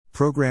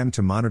Program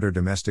to monitor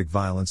domestic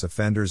violence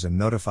offenders and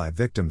notify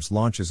victims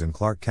launches in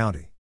Clark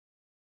County.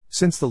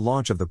 Since the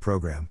launch of the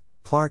program,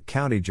 Clark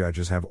County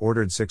judges have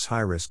ordered 6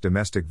 high-risk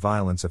domestic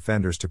violence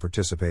offenders to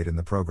participate in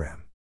the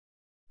program.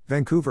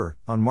 Vancouver,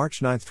 on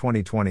March 9,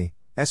 2020,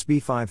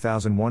 SB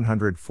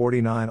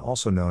 5149,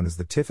 also known as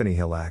the Tiffany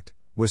Hill Act,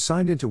 was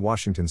signed into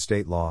Washington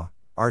state law,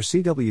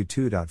 RCW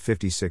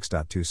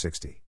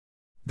 2.56.260.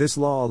 This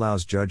law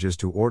allows judges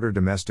to order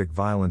domestic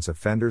violence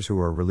offenders who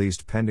are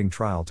released pending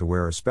trial to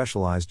wear a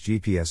specialized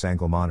GPS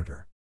ankle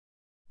monitor.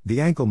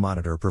 The ankle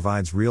monitor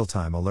provides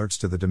real-time alerts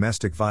to the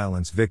domestic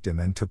violence victim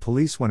and to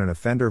police when an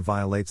offender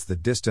violates the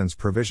distance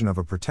provision of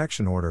a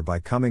protection order by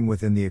coming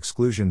within the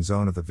exclusion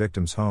zone of the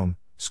victim's home,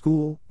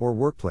 school, or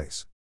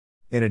workplace.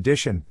 In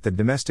addition, the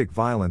domestic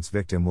violence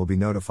victim will be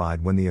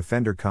notified when the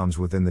offender comes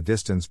within the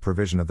distance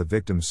provision of the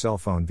victim's cell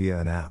phone via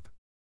an app.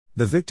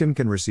 The victim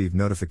can receive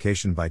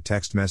notification by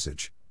text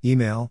message,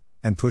 email,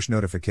 and push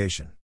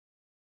notification.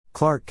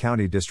 Clark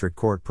County District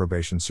Court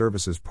Probation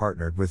Services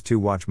partnered with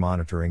 2Watch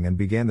Monitoring and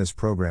began this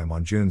program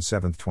on June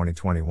 7,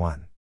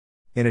 2021.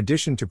 In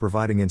addition to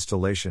providing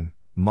installation,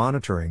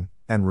 monitoring,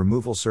 and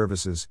removal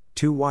services,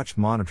 2Watch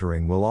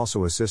Monitoring will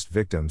also assist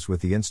victims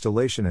with the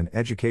installation and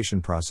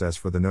education process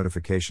for the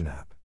notification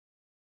app.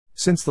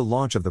 Since the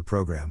launch of the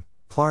program,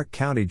 Clark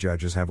County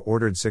judges have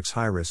ordered 6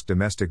 high-risk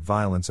domestic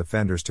violence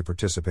offenders to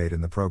participate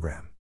in the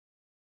program.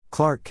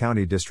 Clark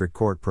County District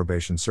Court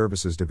Probation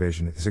Services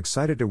Division is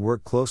excited to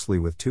work closely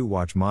with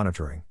 2Watch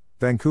Monitoring,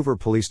 Vancouver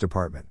Police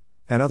Department,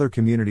 and other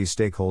community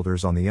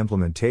stakeholders on the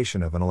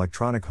implementation of an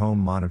electronic home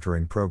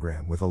monitoring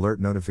program with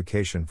alert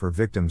notification for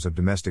victims of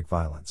domestic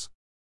violence.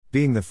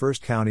 Being the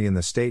first county in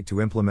the state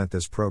to implement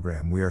this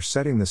program, we are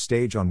setting the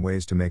stage on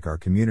ways to make our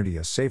community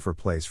a safer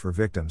place for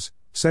victims,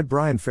 said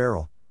Brian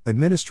Farrell,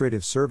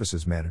 Administrative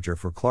Services Manager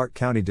for Clark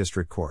County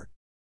District Court.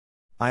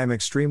 I am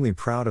extremely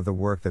proud of the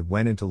work that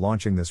went into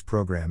launching this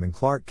program in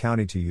Clark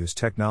County to use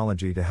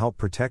technology to help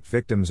protect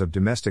victims of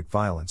domestic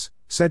violence,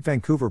 said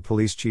Vancouver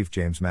Police Chief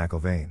James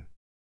McIlvaine.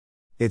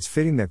 It's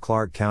fitting that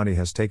Clark County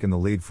has taken the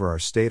lead for our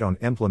state on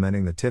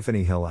implementing the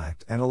Tiffany Hill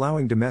Act and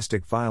allowing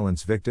domestic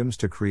violence victims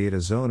to create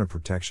a zone of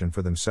protection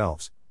for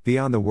themselves,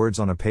 beyond the words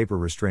on a paper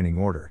restraining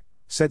order,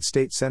 said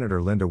State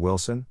Senator Linda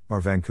Wilson,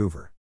 or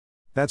Vancouver.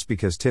 That's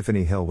because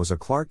Tiffany Hill was a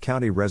Clark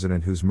County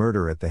resident whose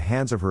murder at the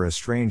hands of her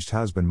estranged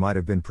husband might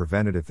have been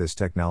prevented if this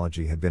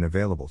technology had been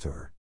available to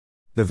her.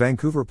 The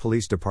Vancouver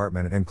Police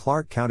Department and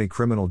Clark County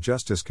criminal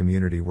justice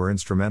community were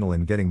instrumental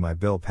in getting my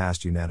bill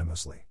passed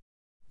unanimously.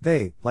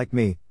 They, like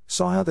me,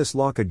 saw how this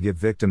law could give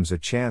victims a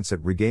chance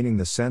at regaining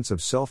the sense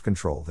of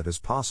self-control that is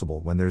possible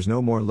when there's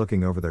no more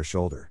looking over their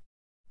shoulder.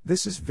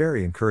 This is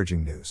very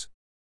encouraging news.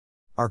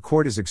 Our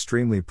court is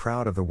extremely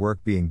proud of the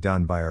work being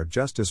done by our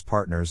justice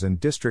partners and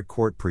District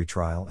Court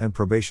Pretrial and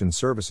Probation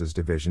Services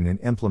Division in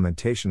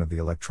implementation of the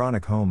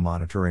electronic home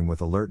monitoring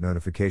with alert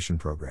notification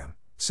program,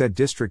 said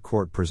District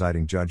Court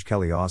Presiding Judge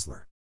Kelly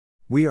Osler.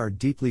 We are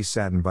deeply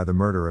saddened by the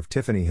murder of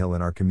Tiffany Hill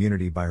in our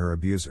community by her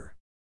abuser.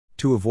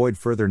 To avoid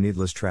further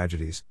needless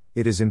tragedies,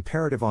 it is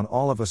imperative on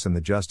all of us in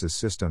the justice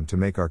system to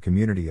make our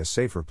community a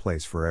safer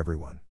place for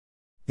everyone.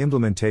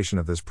 Implementation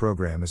of this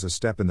program is a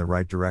step in the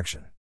right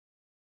direction.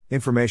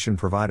 Information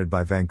provided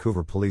by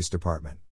Vancouver Police Department.